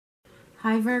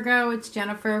Hi Virgo, it's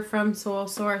Jennifer from Soul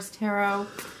Source Tarot,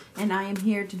 and I am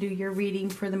here to do your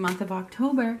reading for the month of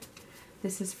October.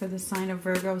 This is for the sign of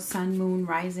Virgo, Sun, Moon,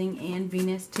 Rising, and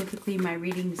Venus. Typically my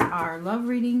readings are love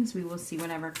readings. We will see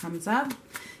whatever comes up.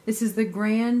 This is the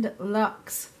Grand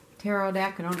Lux Tarot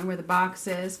deck. I don't know where the box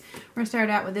is. We're going to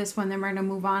start out with this one, then we're going to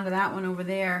move on to that one over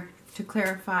there to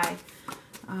clarify.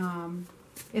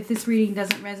 If this reading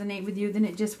doesn't resonate with you, then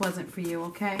it just wasn't for you,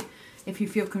 okay? If you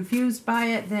feel confused by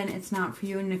it, then it's not for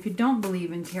you. And if you don't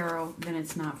believe in tarot, then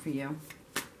it's not for you.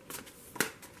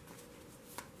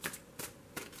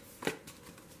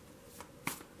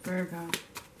 Virgo.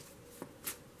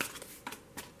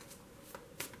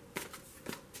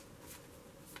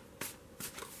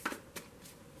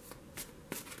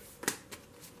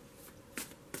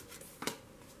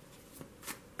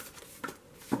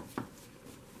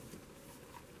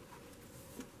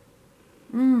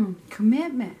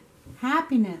 Commitment.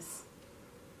 Happiness.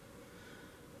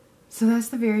 So that's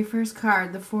the very first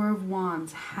card, the Four of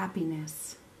Wands,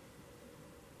 happiness.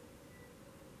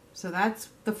 So that's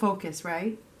the focus,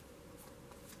 right?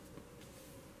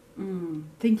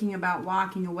 Thinking about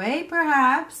walking away,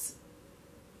 perhaps.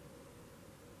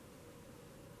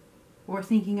 Or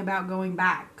thinking about going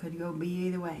back. Could go be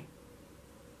either way.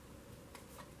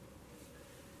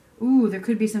 Ooh, there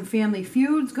could be some family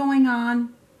feuds going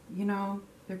on, you know.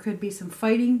 There could be some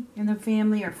fighting in the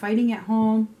family or fighting at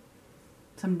home.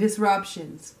 Some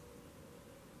disruptions.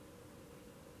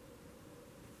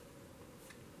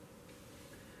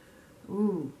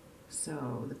 Ooh,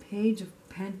 so the Page of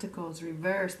Pentacles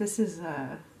reversed. This is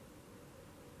a...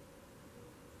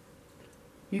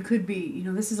 You could be, you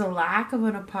know, this is a lack of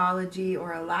an apology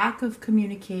or a lack of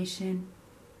communication.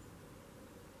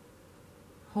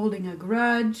 Holding a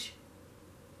grudge.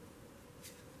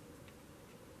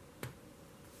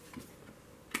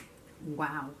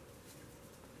 Wow.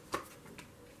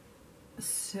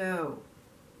 So,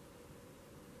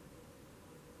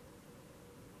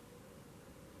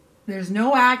 there's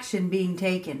no action being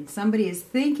taken. Somebody is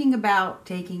thinking about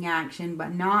taking action,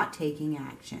 but not taking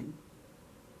action.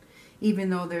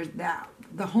 Even though there's that,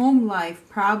 the home life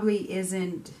probably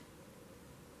isn't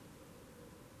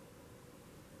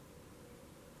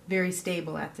very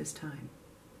stable at this time.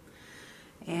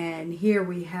 And here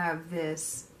we have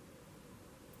this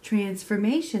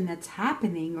transformation that's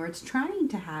happening, or it's trying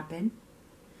to happen,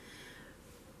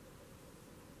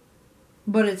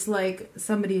 but it's like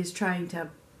somebody is trying to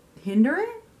hinder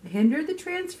the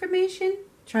transformation,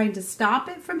 trying to stop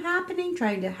it from happening,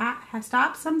 trying to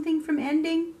stop something from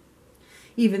ending,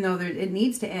 even though it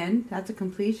needs to end. That's a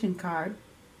completion card.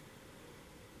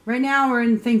 Right now we're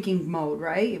in thinking mode,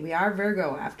 right? We are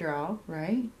Virgo after all,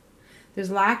 right? There's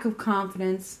lack of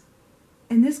confidence.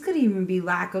 And this could even be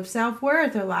lack of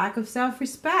self-worth or lack of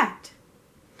self-respect.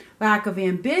 Lack of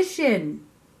ambition.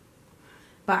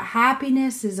 But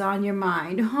happiness is on your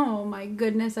mind. Oh my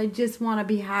goodness, I just want to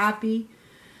be happy.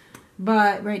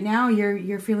 But right now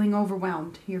you're feeling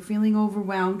overwhelmed. You're feeling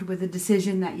overwhelmed with a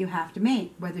decision that you have to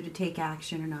make, whether to take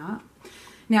action or not.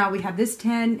 Now we have this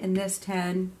 10 and this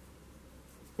 10.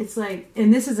 It's like,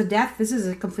 and this is a death, this is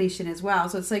a completion as well.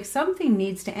 So it's like something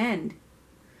needs to end.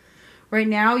 Right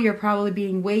now, you're probably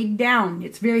being weighed down.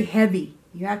 It's very heavy.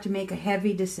 You have to make a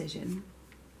heavy decision.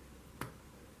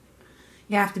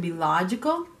 You have to be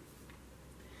logical.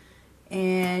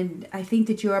 And I think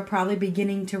that you are probably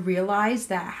beginning to realize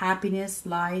that happiness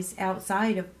lies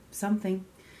outside of something,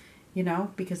 you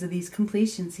know, because of these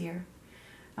completions here.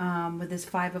 With this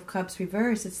Five of Cups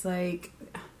reverse, it's like...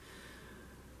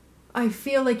 I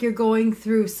feel like you're going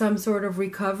through some sort of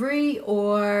recovery,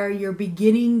 or you're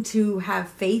beginning to have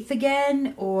faith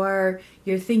again, or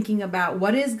you're thinking about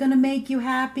what is going to make you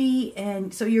happy.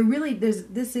 And so you're really,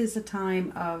 this is a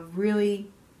time of really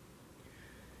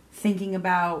thinking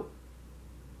about,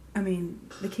 I mean,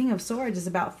 the King of Swords is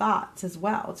about thoughts as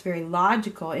well. It's very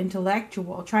logical,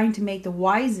 intellectual, trying to make the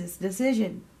wisest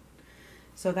decision.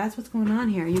 So that's what's going on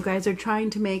here. You guys are trying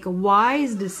to make a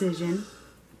wise decision.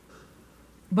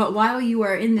 But while you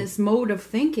are in this mode of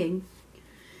thinking,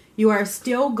 you are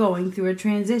still going through a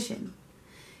transition.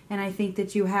 And I think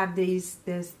that you have these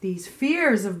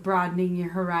fears of broadening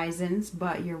your horizons,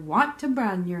 but you want to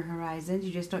broaden your horizons.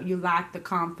 You just don't, you lack the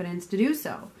confidence to do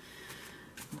so.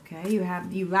 Okay,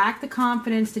 you lack the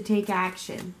confidence to take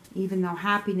action, even though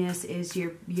happiness is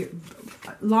your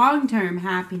long-term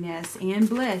happiness, and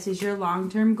bliss is your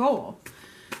long-term goal.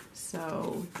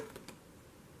 So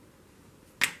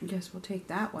I guess we'll take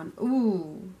that one.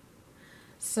 Ooh.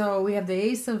 So we have the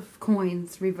Ace of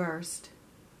Coins reversed.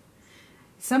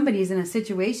 Somebody's in a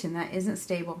situation that isn't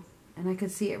stable. And I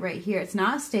could see it right here. It's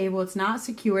not stable. It's not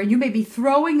secure. And you may be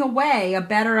throwing away a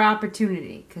better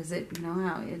opportunity. Because it, you know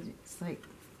how it's like...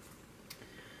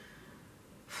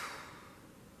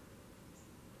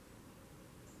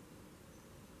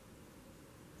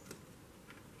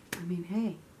 I mean,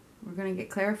 hey, we're going to get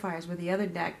clarifiers with the other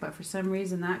deck. But for some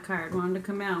reason, that card wanted to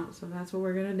come out. So that's what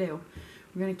we're going to do.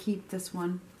 We're going to keep this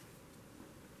one.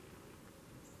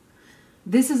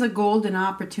 This is a golden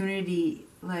opportunity,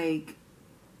 like...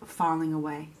 falling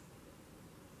away.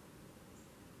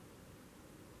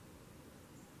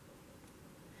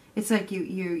 It's like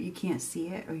you can't see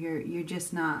it, or you're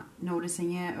just not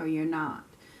noticing it, or you're not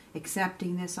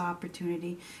accepting this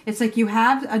opportunity. It's like you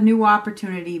have a new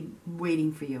opportunity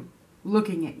waiting for you,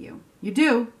 looking at you. You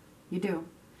do.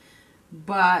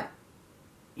 But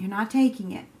you're not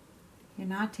taking it. You're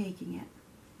not taking it.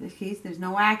 In this case, there's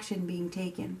no action being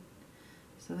taken.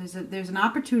 So there's an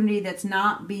opportunity that's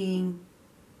not being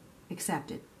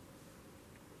accepted.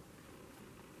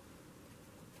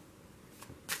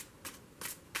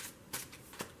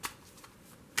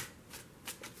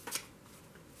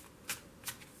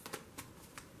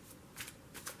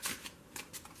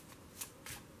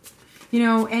 You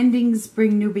know, endings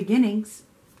bring new beginnings.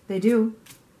 They do.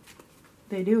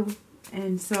 They do.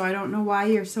 And so I don't know why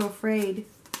you're so afraid.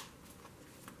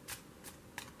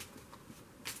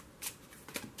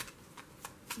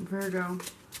 Virgo.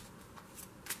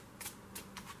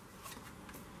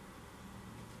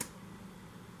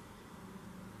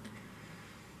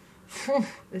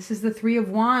 This is the Three of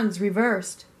Wands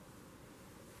reversed.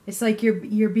 It's like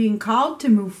you're being called to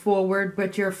move forward,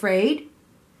 but you're afraid.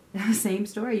 Same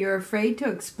story. You're afraid to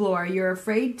explore. You're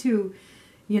afraid to,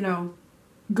 you know,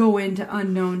 go into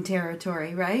unknown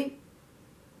territory, right?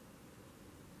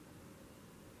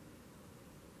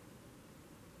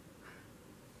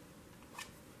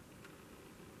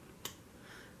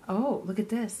 Oh, look at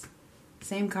this.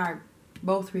 Same card.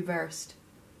 Both reversed.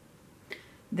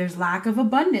 There's lack of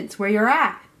abundance where you're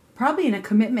at. Probably in a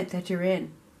commitment that you're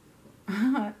in.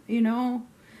 You know,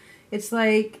 it's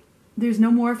like there's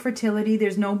no more fertility.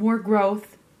 There's no more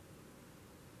growth.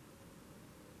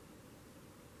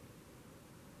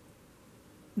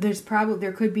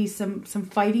 There could be some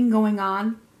fighting going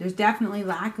on. There's definitely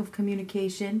lack of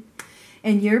communication.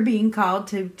 And you're being called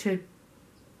to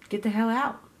get the hell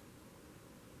out.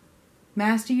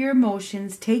 Master your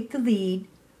emotions. Take the lead.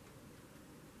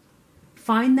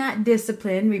 Find that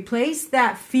discipline. Replace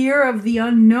that fear of the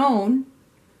unknown.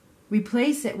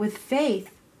 Replace it with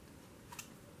faith.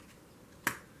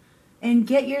 And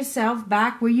get yourself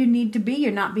back where you need to be.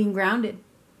 You're not being grounded.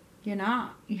 You're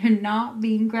not. You're not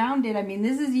being grounded. I mean,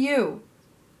 this is you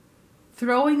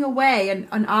throwing away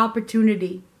an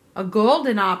opportunity. A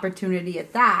golden opportunity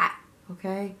at that.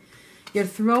 Okay? You're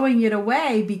throwing it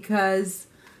away because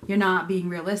you're not being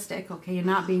realistic. Okay? You're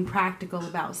not being practical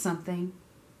about something.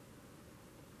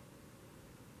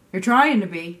 You're trying to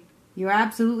be. You're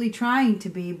absolutely trying to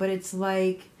be, but it's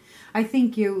like, I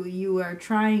think you are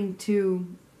trying to,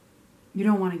 you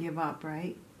don't want to give up,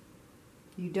 right?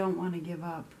 You don't want to give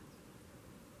up.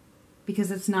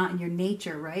 Because it's not in your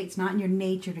nature, right? It's not in your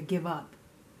nature to give up.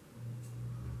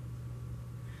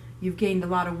 You've gained a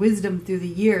lot of wisdom through the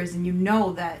years, and you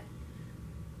know that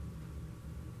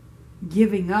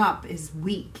giving up is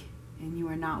weak, and you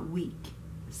are not weak.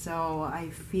 So I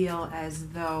feel as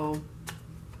though,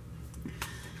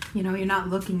 you know, you're not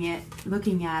looking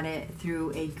at it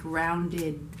through a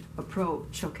grounded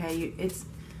approach, okay?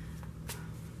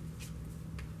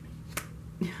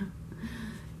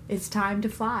 It's time to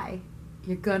fly.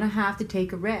 You're gonna have to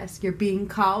take a risk. You're being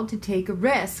called to take a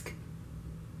risk.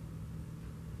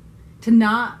 To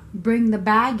not bring the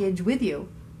baggage with you.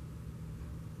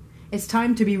 It's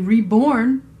time to be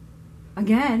reborn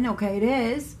again, okay, it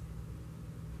is.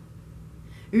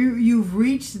 You've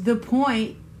reached the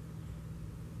point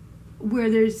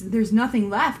where there's nothing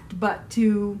left but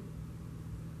to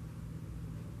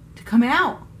come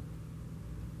out.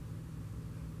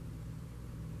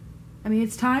 I mean,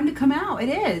 it's time to come out. It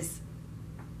is.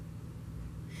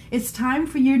 It's time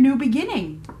for your new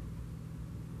beginning.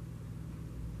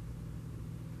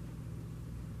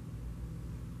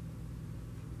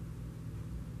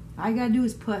 All you gotta do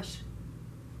is push.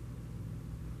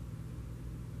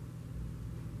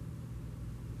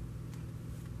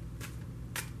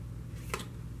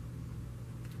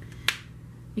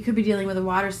 You could be dealing with a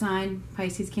water sign,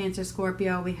 Pisces, Cancer,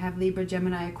 Scorpio. We have Libra,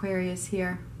 Gemini, Aquarius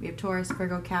here. We have Taurus,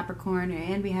 Virgo, Capricorn,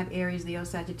 and we have Aries, Leo,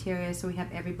 Sagittarius. So we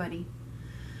have everybody.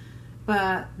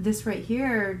 But this right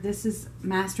here, this is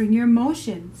mastering your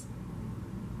emotions.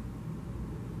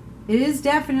 It is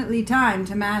definitely time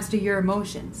to master your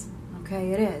emotions.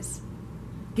 Okay, it is.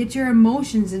 Get your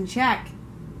emotions in check.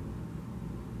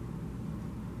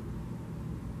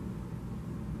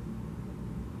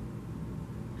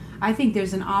 I think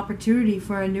there's an opportunity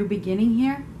for a new beginning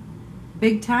here.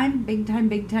 Big time, big time,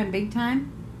 big time, big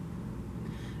time.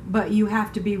 But you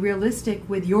have to be realistic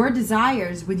with your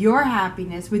desires, with your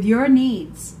happiness, with your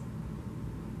needs.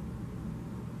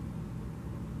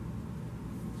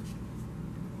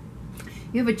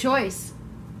 You have a choice.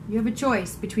 You have a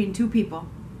choice between two people.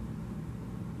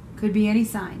 Could be any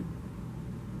sign.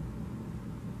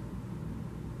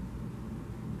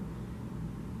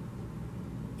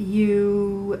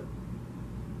 You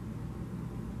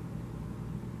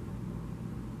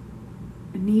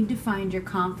need to find your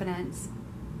confidence.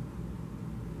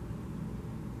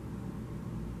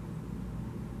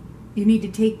 You need to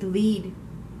take the lead.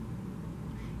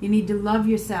 You need to love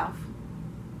yourself.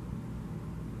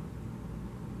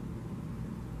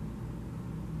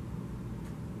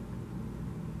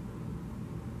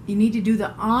 You need to do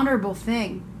the honorable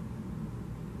thing.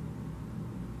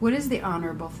 What is the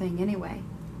honorable thing anyway?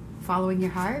 Following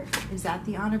your heart? Is that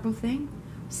the honorable thing?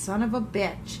 Son of a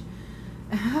bitch.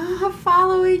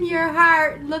 Following your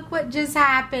heart. Look what just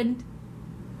happened.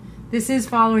 This is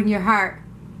following your heart.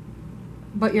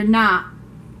 But you're not.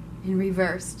 In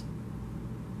reversed.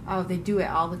 Oh, they do it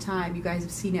all the time. You guys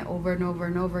have seen it over and over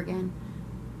and over again.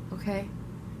 Okay?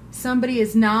 Somebody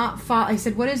is not I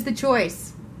said, what is the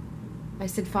choice? I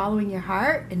said, following your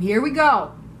heart. And here we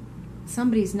go.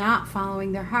 Somebody's not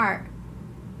following their heart.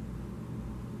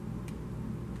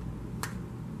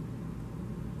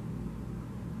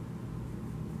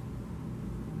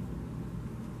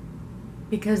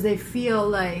 Because they feel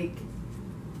like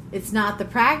it's not the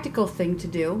practical thing to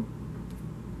do.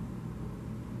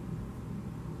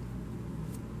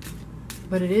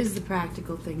 But it is the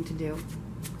practical thing to do.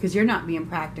 Because you're not being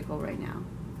practical right now.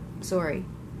 Sorry.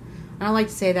 I don't like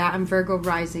to say that. I'm Virgo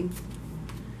rising.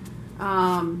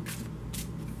 Now,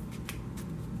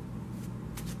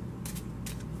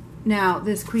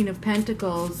 this Queen of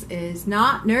Pentacles is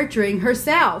not nurturing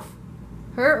herself.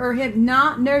 Her or him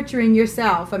not nurturing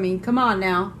yourself. I mean, come on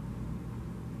now.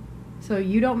 So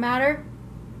you don't matter?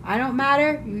 I don't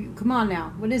matter? Come on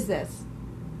now. What is this?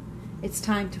 It's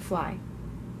time to fly.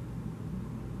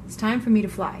 It's time for me to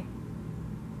fly.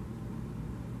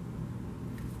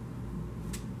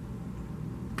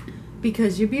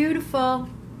 Because you're beautiful.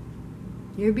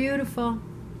 You're beautiful.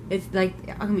 It's like,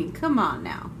 I mean, come on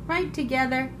now. Right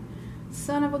together.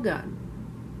 Son of a gun.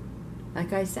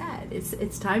 Like I said,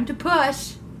 it's time to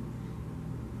push.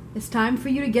 It's time for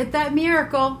you to get that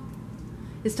miracle.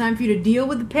 It's time for you to deal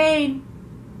with the pain.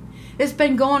 It's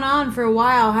been going on for a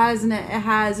while, hasn't it? It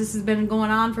has. This has been going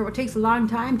on for what takes a long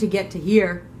time to get to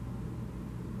here.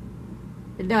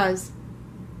 It does.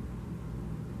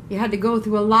 You had to go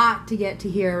through a lot to get to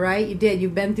here, right? You did.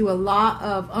 You've been through a lot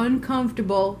of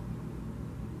uncomfortable,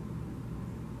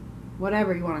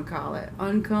 whatever you want to call it,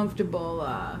 uncomfortable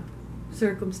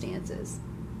circumstances.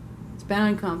 It's been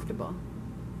uncomfortable.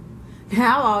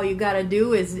 Now all you got to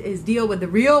do is deal with the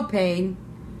real pain.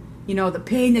 You know, the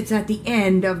pain that's at the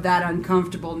end of that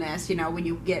uncomfortableness. You know, when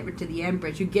you get to the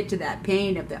Empress, you get to that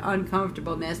pain of the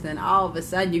uncomfortableness, then all of a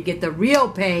sudden you get the real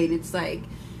pain. It's like,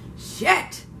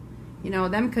 shit. You know,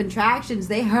 them contractions,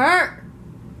 they hurt.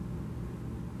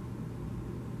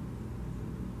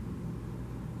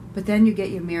 But then you get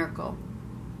your miracle.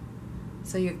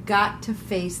 So you've got to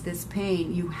face this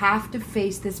pain. You have to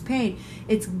face this pain.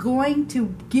 It's going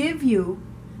to give you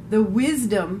the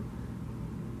wisdom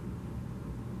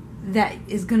that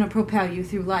is going to propel you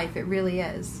through life. It really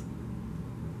is.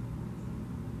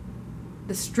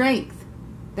 The strength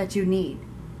that you need.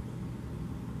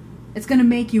 It's going to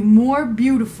make you more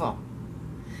beautiful.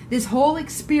 This whole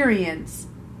experience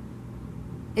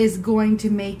is going to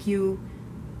make you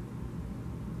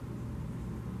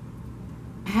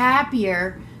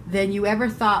happier than you ever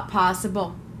thought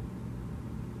possible.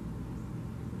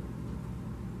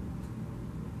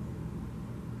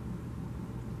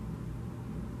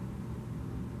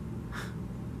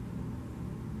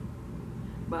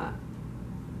 But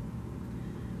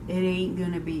it ain't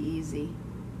gonna be easy.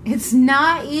 It's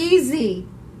not easy.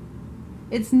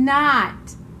 It's not.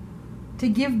 To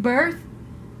give birth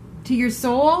to your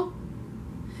soul,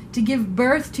 to give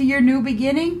birth to your new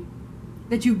beginning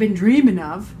that you've been dreaming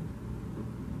of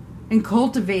and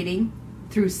cultivating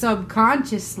through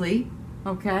subconsciously,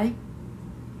 okay?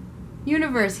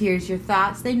 Universe hears your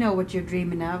thoughts. They know what you're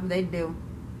dreaming of. They do.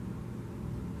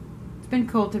 It's been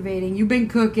cultivating. You've been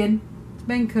cooking. It's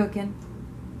been cooking.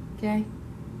 Okay?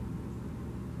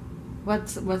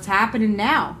 What's happening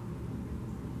now?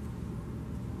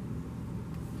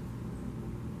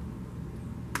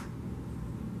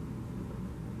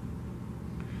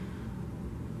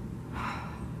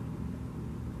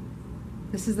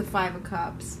 This is the Five of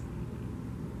Cups.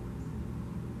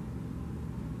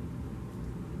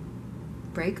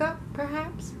 Breakup,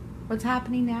 perhaps? What's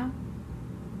happening now?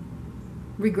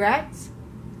 Regrets?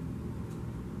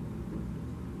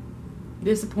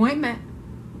 Disappointment?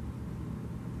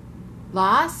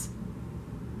 Loss?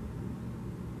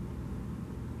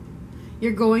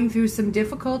 You're going through some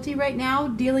difficulty right now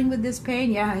dealing with this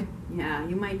pain? Yeah,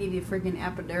 you might need a freaking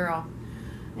epidural.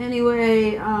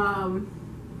 Anyway,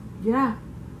 yeah.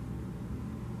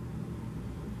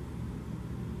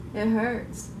 It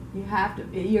hurts. You have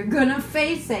to, you're gonna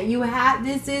face it.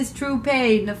 This is true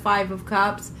pain, the Five of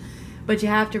Cups. But you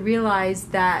have to realize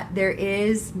that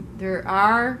there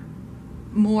are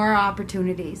more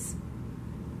opportunities.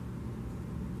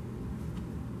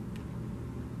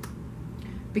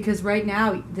 Because right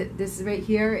now, this right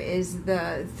here is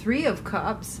the Three of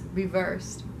Cups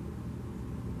reversed.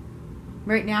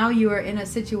 Right now, you are in a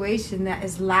situation that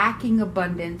is lacking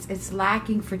abundance. It's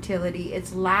lacking fertility.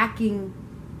 It's lacking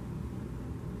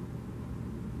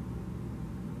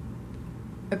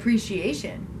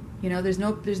appreciation. You know, there's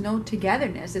no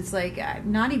togetherness. It's like,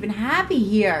 I'm not even happy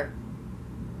here.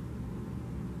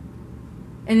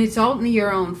 And it's only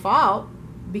your own fault.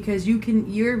 Because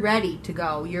you're ready to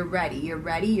go. You're ready.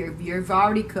 You've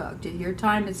already cooked. Your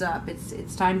time is up.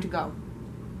 It's time to go.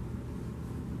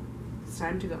 It's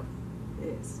time to go. It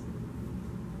is.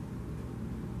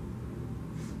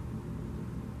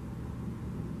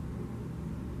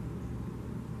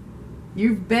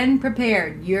 You've been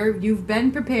prepared. You've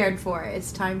been prepared for it.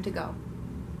 It's time to go.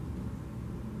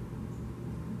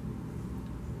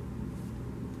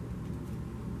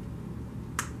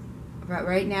 But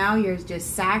right now, you're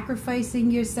just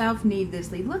sacrificing yourself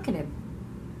needlessly. Look at him.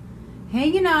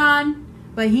 Hanging on,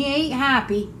 but he ain't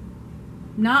happy.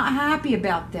 Not happy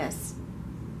about this.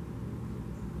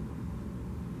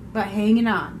 But hanging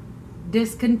on.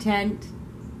 Discontent.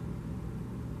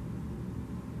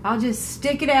 I'll just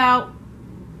stick it out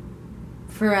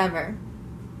forever.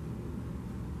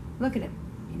 Look at him.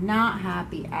 Not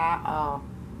happy at all.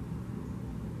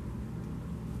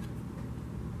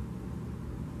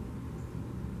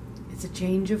 It's a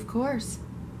change of course.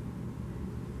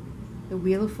 The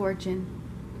Wheel of Fortune.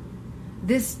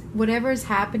 This, whatever is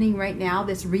happening right now,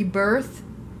 this rebirth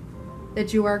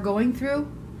that you are going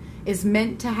through, is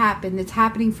meant to happen. It's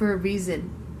happening for a reason.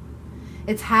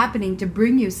 It's happening to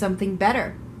bring you something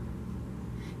better.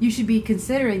 You should be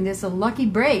considering this a lucky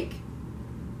break.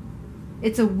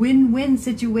 It's a win-win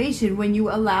situation when you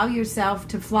allow yourself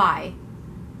to fly.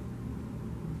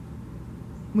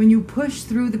 When you push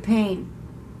through the pain.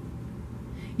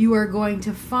 You are going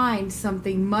to find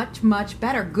something much, much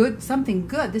better. Good, something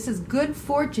good. This is good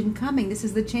fortune coming. This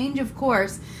is the change of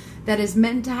course that is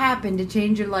meant to happen to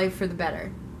change your life for the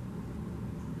better.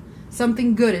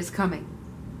 Something good is coming.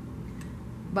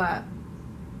 But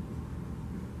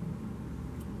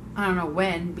I don't know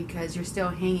when, because you're still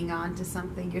hanging on to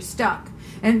something. You're stuck.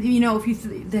 And you know,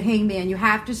 if the hangman, you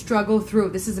have to struggle through.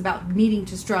 This is about needing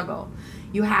to struggle.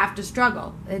 You have to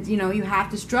struggle. You know, you have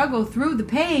to struggle through the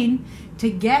pain to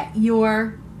get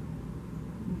your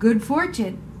good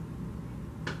fortune,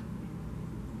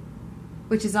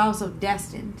 which is also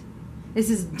destined. This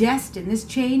is destined. This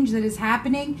change that is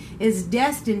happening is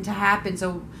destined to happen.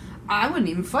 So I wouldn't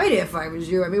even fight it if I was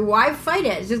you. I mean, why fight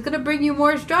it? It's just going to bring you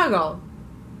more struggle.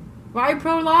 Why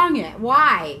prolong it?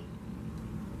 Why?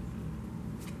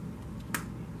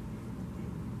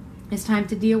 It's time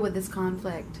to deal with this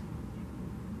conflict.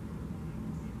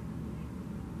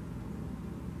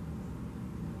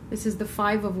 This is the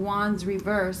Five of Wands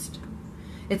reversed.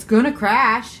 It's going to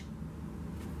crash.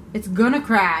 It's going to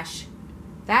crash.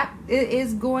 That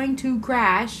is going to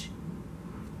crash.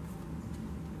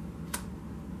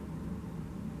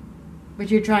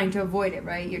 But you're trying to avoid it,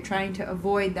 right? You're trying to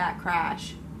avoid that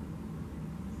crash.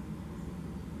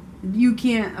 You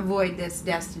can't avoid this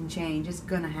destined change. It's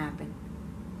going to happen.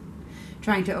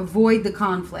 Trying to avoid the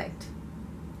conflict,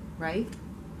 right?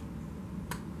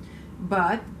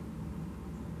 But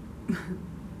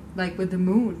like with the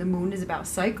moon is about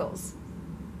cycles.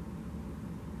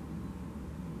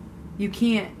 You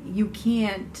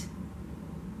can't,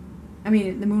 I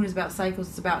mean, the moon is about cycles.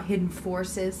 It's about hidden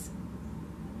forces.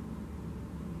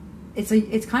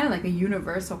 It's kind of like a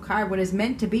universal card. What is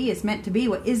meant to be is meant to be.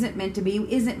 What isn't meant to be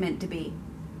isn't meant to be.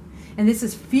 And this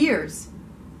is fears.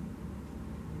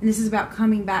 And this is about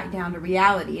coming back down to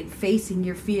reality and facing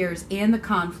your fears and the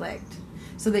conflict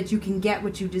so that you can get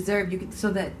what you deserve.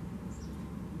 So that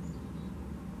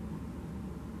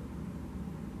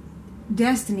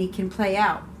destiny can play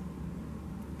out.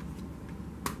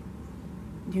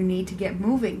 You need to get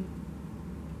moving.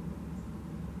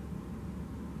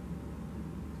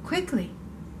 quickly.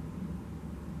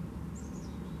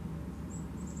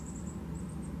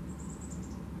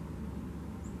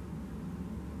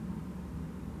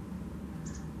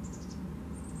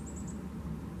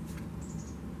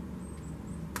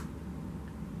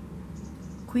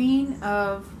 Queen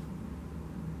of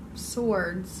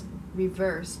Swords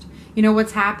reversed. You know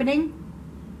what's happening?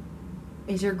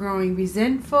 Is you're growing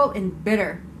resentful and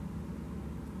bitter.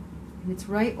 And it's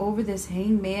right over this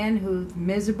hanged man who's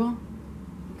miserable.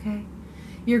 Okay?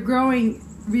 You're growing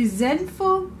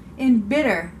resentful and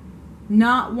bitter,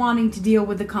 not wanting to deal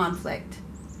with the conflict.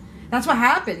 That's what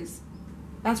happens.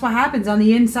 That's what happens on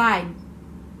the inside.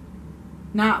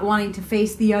 Not wanting to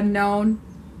face the unknown.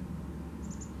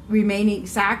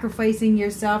 Sacrificing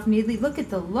yourself needly. Look at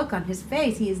the look on his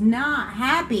face. He is not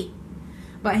happy.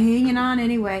 But hanging on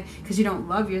anyway, because you don't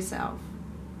love yourself.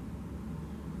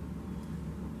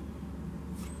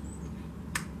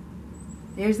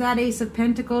 There's that Ace of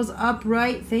Pentacles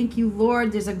upright. Thank you,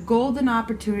 Lord. There's a golden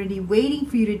opportunity waiting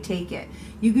for you to take it.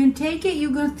 You can take it,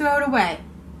 you're going to throw it away.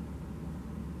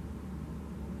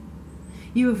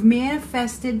 You have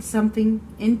manifested something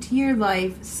into your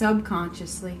life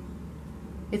subconsciously.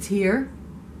 It's here.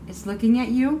 It's looking at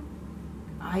you.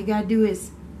 All you got to do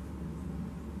is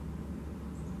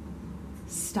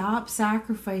stop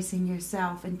sacrificing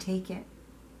yourself and take it.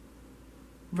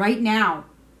 Right now.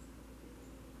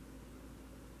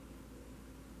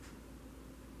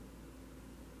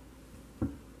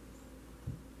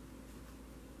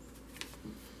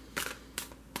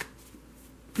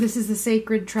 This is the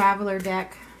Sacred Traveler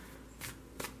deck.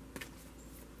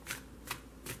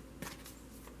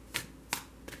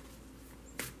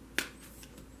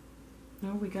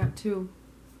 Oh, we got two.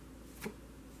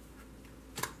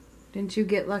 Didn't you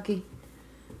get lucky?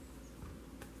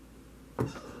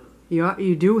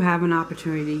 You do have an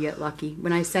opportunity to get lucky.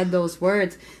 When I said those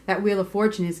words, that Wheel of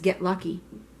Fortune is get lucky.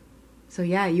 So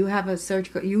yeah, you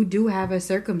do have a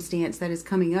circumstance that is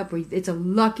coming up where it's a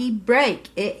lucky break.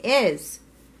 It is.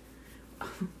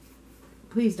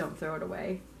 Please don't throw it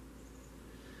away.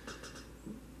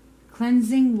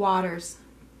 Cleansing waters.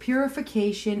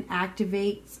 Purification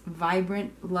activates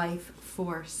vibrant life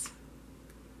force.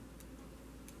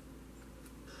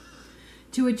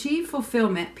 To achieve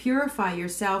fulfillment, purify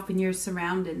yourself and your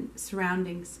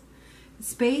surroundings.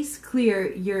 Space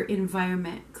clear your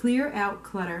environment. Clear out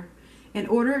clutter. In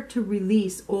order to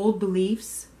release old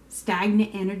beliefs,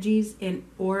 stagnant energies, and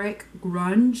auric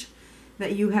grunge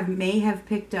that you may have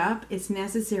picked up, it's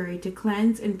necessary to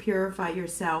cleanse and purify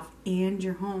yourself and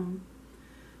your home.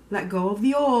 Let go of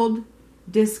the old,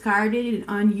 discarded and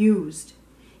unused.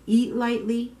 Eat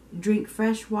lightly, drink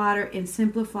fresh water, and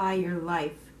simplify your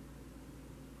life.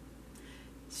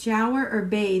 Shower or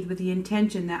bathe with the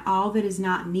intention that all that is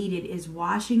not needed is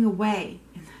washing away.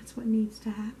 And that's what needs to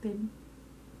happen.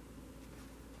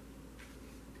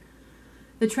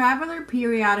 The traveler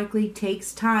periodically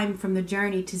takes time from the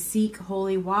journey to seek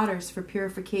holy waters for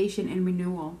purification and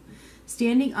renewal.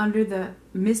 Standing under the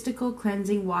mystical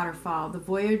cleansing waterfall, the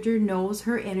voyager knows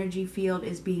her energy field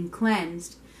is being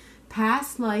cleansed.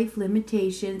 Past life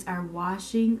limitations are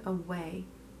washing away,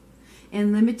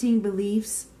 and limiting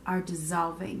beliefs are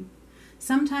dissolving.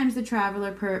 Sometimes the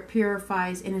traveler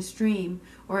purifies in a stream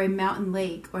or a mountain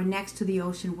lake or next to the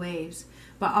ocean waves,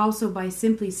 but also by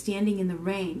simply standing in the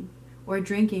rain or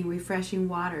drinking refreshing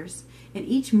waters. In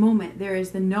each moment there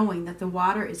is the knowing that the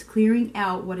water is clearing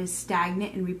out what is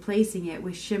stagnant and replacing it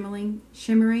with shimmering,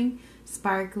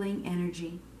 sparkling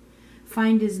energy.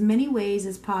 Find as many ways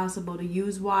as possible to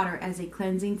use water as a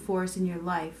cleansing force in your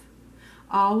life,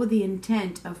 all with the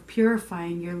intent of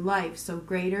purifying your life so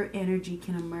greater energy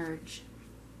can emerge.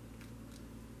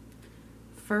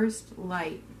 First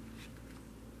light.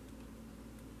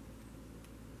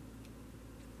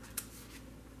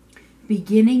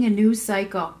 Beginning a new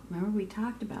cycle. Remember, we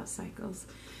talked about cycles.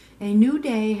 A new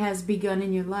day has begun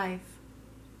in your life.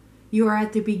 You are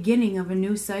at the beginning of a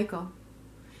new cycle.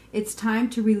 It's time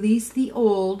to release the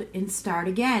old and start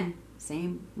again.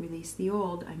 Same, release the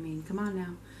old. I mean, come on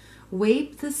now.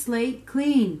 Wipe the slate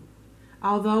clean.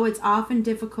 Although it's often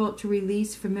difficult to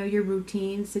release familiar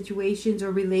routines, situations,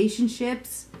 or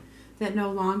relationships that no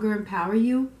longer empower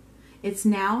you, it's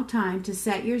now time to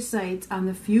set your sights on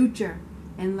the future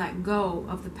and let go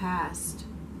of the past.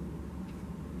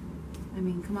 I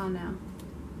mean, come on now.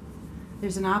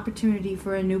 There's an opportunity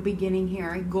for a new beginning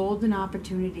here, a golden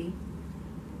opportunity.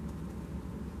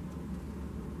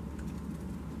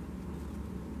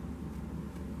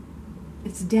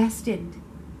 It's destined.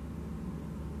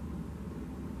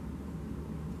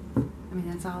 I mean,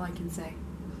 that's all I can say.